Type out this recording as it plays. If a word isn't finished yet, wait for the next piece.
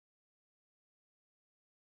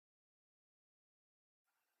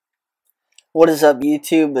What is up,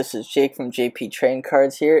 YouTube? This is Jake from JP Trading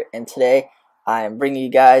Cards here, and today I am bringing you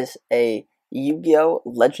guys a Yu-Gi-Oh!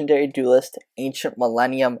 Legendary Duelist Ancient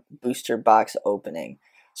Millennium booster box opening.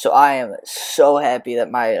 So I am so happy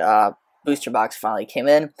that my booster box finally came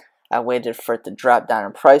in. I waited for it to drop down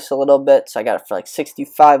in price a little bit, so I got it for like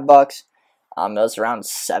 65 bucks. It was around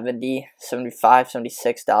 $70, $75,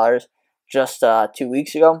 $76 just 2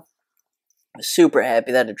 weeks ago. Super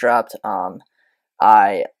happy that it dropped.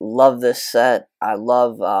 I love this set. I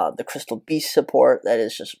love the Crystal Beast support. That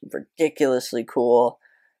is just ridiculously cool.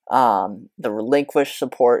 The Relinquish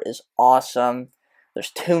support is awesome.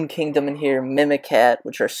 There's Toon Kingdom in here, Mimicat,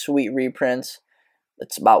 which are sweet reprints.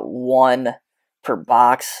 It's about one per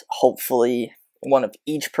box. Hopefully, one of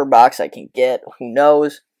each per box I can get. Who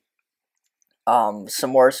knows?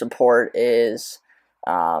 Some more support is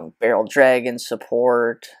Barrel Dragon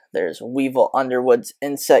support. There's Weevil Underwood's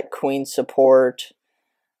Insect Queen support.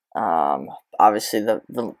 Obviously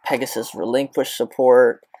the Pegasus Relinquish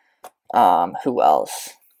support. Who else?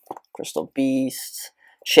 Crystal Beasts.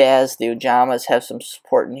 Chaz, the Ujamas have some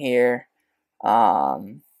support in here.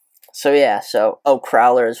 So yeah,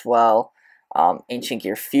 Crowler as well. Ancient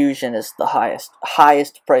Gear Fusion is the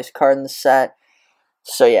highest price card in the set.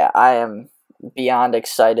 So yeah, I am beyond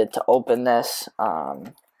excited to open this.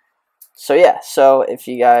 So if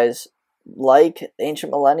you guys like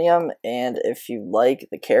Ancient Millennium and if you like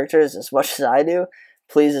the characters as much as I do,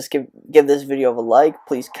 please just give this video a like,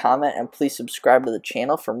 please comment, and please subscribe to the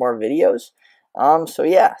channel for more videos.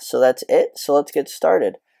 So that's it. So let's get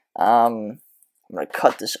started. I'm gonna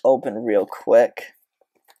cut this open real quick.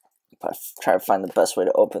 Try to find the best way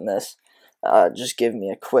to open this. Just give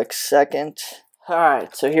me a quick second.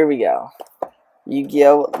 Alright, so here we go.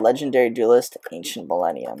 Yu-Gi-Oh! Legendary Duelist Ancient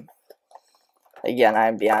Millennium. Again, I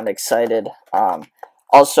am beyond excited.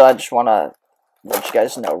 Also, I just want to let you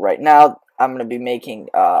guys know right now, I'm going to be making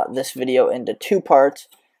this video into 2 parts.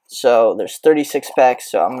 So there's 36 packs,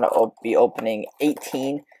 so I'm going to be opening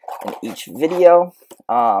 18 in each video.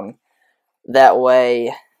 That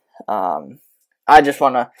way, I just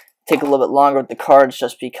want to take a little bit longer with the cards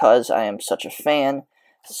just because I am such a fan.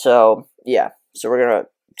 So, yeah. So we're going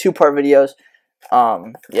to 2-part videos.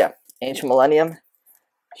 Yeah, Ancient Millennium,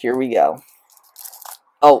 here we go.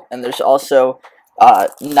 Oh, and there's also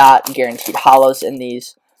not guaranteed holos in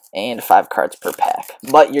these, and 5 cards per pack,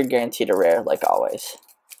 but you're guaranteed a rare like always.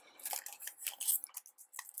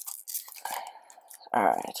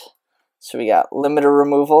 Alright, so we got Limiter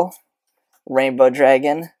Removal, Rainbow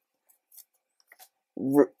Dragon,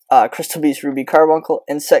 Crystal Beast Ruby Carbuncle,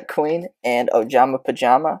 Insect Queen, and Ojama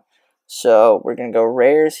Pajama. So we're going to go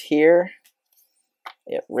rares here.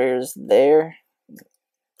 Yep, rares there.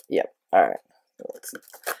 Yep, alright.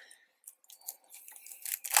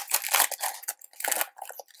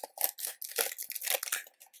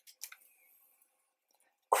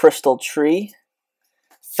 Crystal Tree,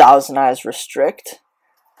 Thousand Eyes Restrict,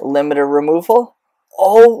 Limiter Removal.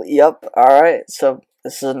 Oh, yep, alright. So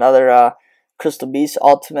this is another Crystal Beast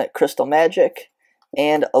Ultimate Crystal Magic,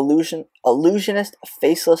 and Illusionist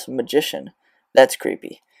Faceless Magician. That's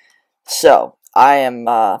creepy. So I am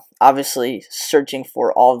obviously searching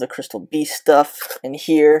for all of the Crystal Beast stuff in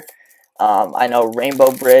here. I know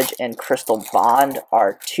Rainbow Bridge and Crystal Bond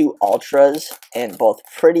are 2 ultras and both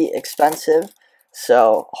pretty expensive.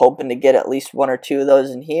 So hoping to get at least 1 or 2 of those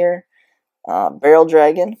in here. Barrel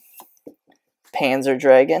Dragon, Panzer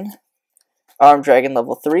Dragon, Arm Dragon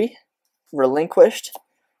level 3, Relinquished,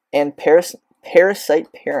 and Parasite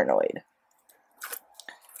Paranoid.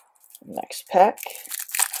 Next pack.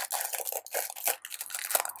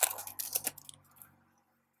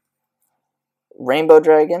 Rainbow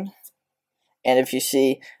Dragon, and if you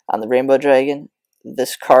see on the Rainbow Dragon,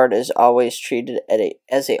 this card is always treated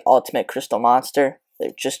as a ultimate crystal monster.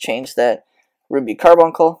 They've just changed that. Ruby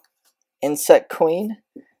Carbuncle, Insect Queen,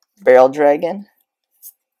 Barrel Dragon,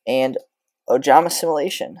 and Ojama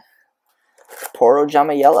Simulation. Poor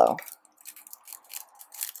Ojama Yellow.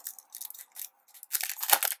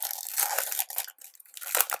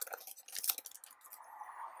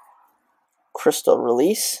 Crystal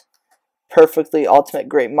Release, Perfectly Ultimate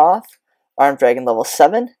Great Moth, Armed Dragon level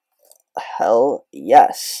 7. Hell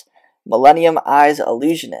yes. Millennium Eyes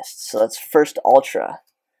Illusionist. So that's first Ultra.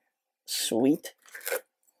 Sweet.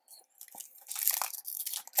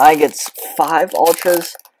 I get 5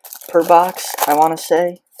 Ultras per box, I want to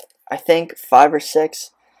say. I think 5 or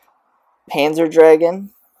 6. Panzer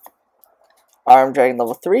Dragon, Armed Dragon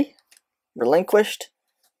level 3, Relinquished,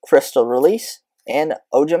 Crystal Release, and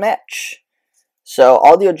Ojamatch. So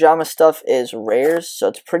all the Ojama stuff is rares, so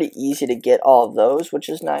it's pretty easy to get all of those, which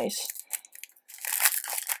is nice.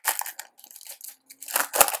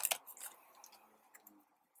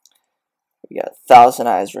 We got Thousand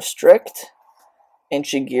Eyes Restrict,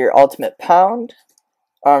 Ancient Gear Ultimate Pound,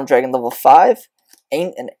 Armed Dragon level 5,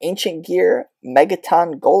 an Ancient Gear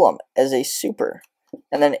Megaton Golem as a super,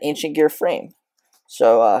 and then Ancient Gear Frame.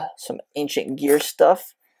 So some Ancient Gear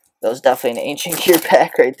stuff. That was definitely an Ancient Gear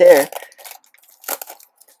pack right there.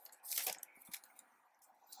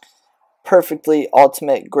 Perfectly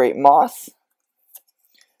Ultimate Great Moth,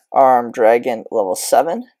 Armed Dragon level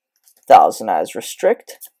 7, Thousand Eyes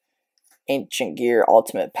Restrict, Ancient Gear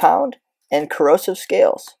Ultimate Pound, and Corrosive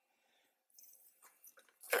Scales.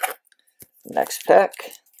 Next pack.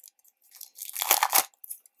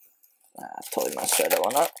 Totally messed that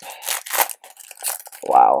one up.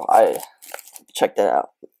 Wow, check that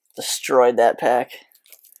out. Destroyed that pack.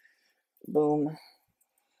 Boom.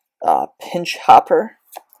 Pinch Hopper.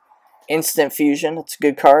 Instant Fusion. It's a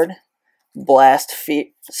good card. Blast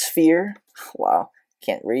Sphere. Wow,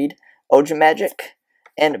 can't read. Oja Magic.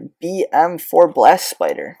 And BM4 Blast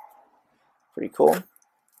Spider. Pretty cool.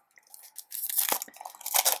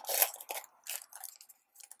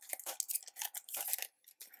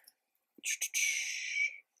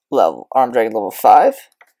 Armed Dragon level 5.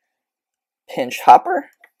 Pinch Hopper.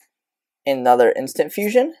 Another Instant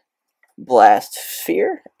Fusion. Blast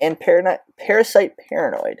Sphere. And Parasite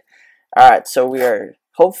Paranoid. Alright, so we are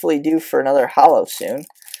hopefully due for another holo soon.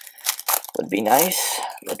 Would be nice.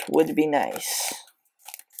 It would be nice.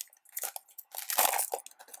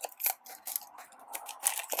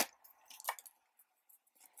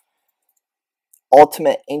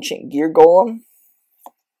 Ultimate Ancient Gear Golem.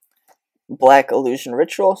 Black Illusion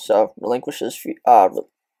Ritual, so relinquishes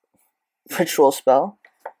ritual spell.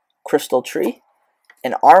 Crystal Tree.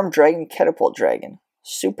 An Armed Dragon Catapult Dragon.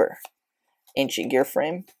 Super. Ancient Gear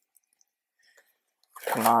Frame.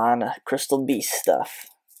 Come on, Crystal Beast stuff.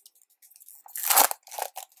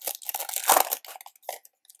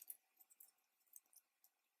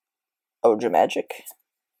 Oja Magic.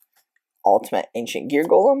 Ultimate Ancient Gear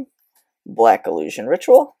Golem. Black Illusion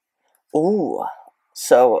Ritual. Ooh.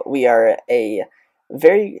 So we are a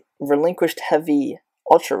very relinquished heavy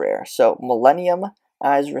ultra rare. So Millennium,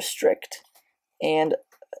 Eyes Restrict, and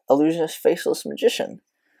Illusionist Faceless Magician.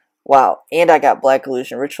 Wow, and I got Black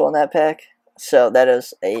Illusion Ritual in that pack. So that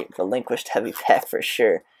is a relinquished heavy pack for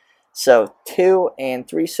sure. So 2 and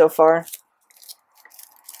 3 so far.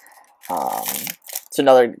 It's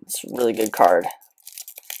a really good card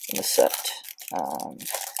in the set.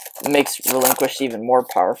 It makes relinquished even more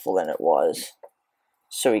powerful than it was.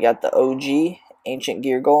 So we got the OG Ancient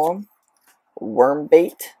Gear Golem,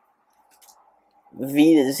 Wormbait,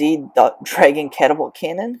 V to Z Dragon Catapult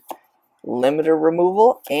Cannon, Limiter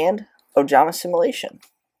Removal, and Ojama Simulation.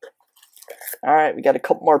 Alright, we got a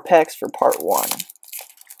couple more packs for part 1.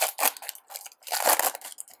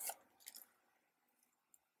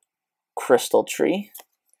 Crystal Tree,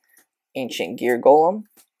 Ancient Gear Golem,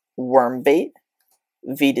 Wormbait,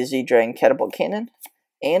 V to Z Dragon Catapult Cannon,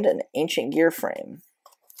 and an Ancient Gear Frame.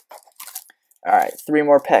 Alright, 3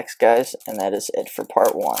 more packs, guys, and that is it for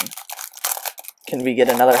part 1. Can we get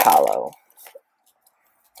another holo?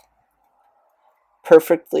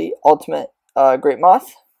 Perfectly Ultimate Great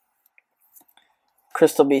Moth.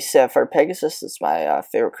 Crystal Beast Sapphire Pegasus, that's my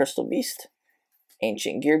favorite Crystal Beast.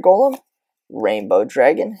 Ancient Gear Golem, Rainbow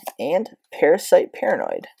Dragon, and Parasite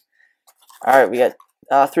Paranoid. Alright, we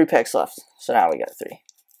got 3 packs left, so now we got 3.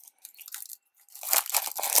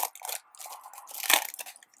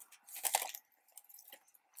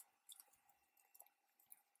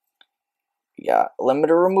 We got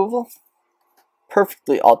Limiter Removal,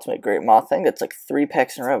 Perfectly Ultimate Great Moth. I think that's like 3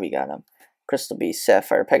 packs in a row we got them. Crystal Beast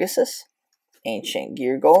Sapphire Pegasus, Ancient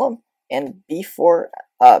Gear Golem, and BM4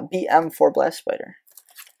 Blast Spider.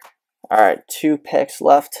 Alright, 2 packs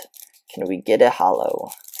left. Can we get a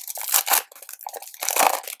holo?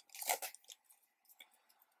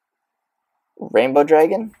 Rainbow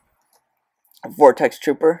Dragon, Vortex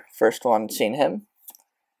Trooper, first one seen him.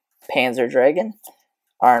 Panzer Dragon,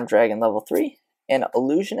 Armed Dragon level 3, and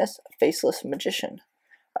Illusionist Faceless Magician.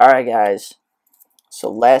 Alright guys,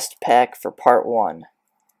 so last pack for part 1.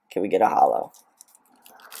 Can we get a holo?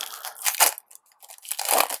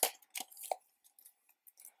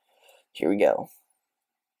 Here we go.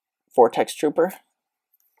 Vortex Trooper,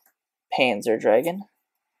 Panzer Dragon,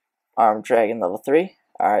 Armed Dragon level 3.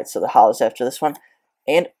 Alright, so the holos after this one.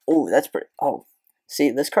 And, oh, that's pretty, oh,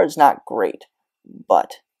 see, this card's not great,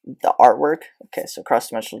 but the artwork, okay, so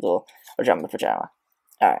cross-dimensional duel, Pajama.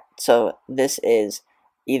 Alright, so this is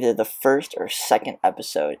either the first or second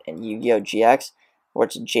episode in Yu-Gi-Oh! GX, where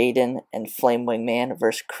it's Jaden and Flamewing Man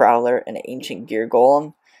versus Crowler and Ancient Gear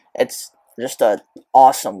Golem. It's just an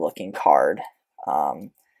awesome looking card.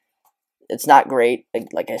 it's not great,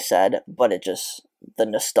 like I said, but it just, the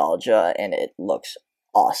nostalgia, and it looks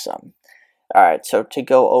awesome. Alright, so to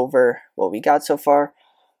go over what we got so far: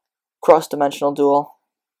 Cross-Dimensional Duel,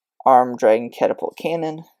 Arm Dragon Catapult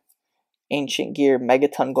Cannon, Ancient Gear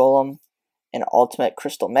Megaton Golem, and Ultimate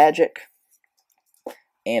Crystal Magic.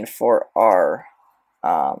 And for our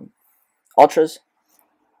Ultras,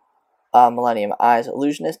 Millennium Eyes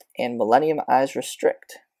Illusionist and Millennium Eyes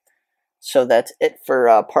Restrict. So that's it for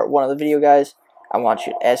part 1 of the video, guys. I want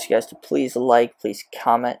to ask you guys to please like, please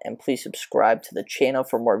comment, and please subscribe to the channel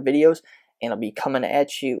for more videos. And I'll be coming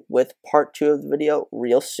at you with part 2 of the video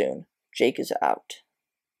real soon. Jake is out.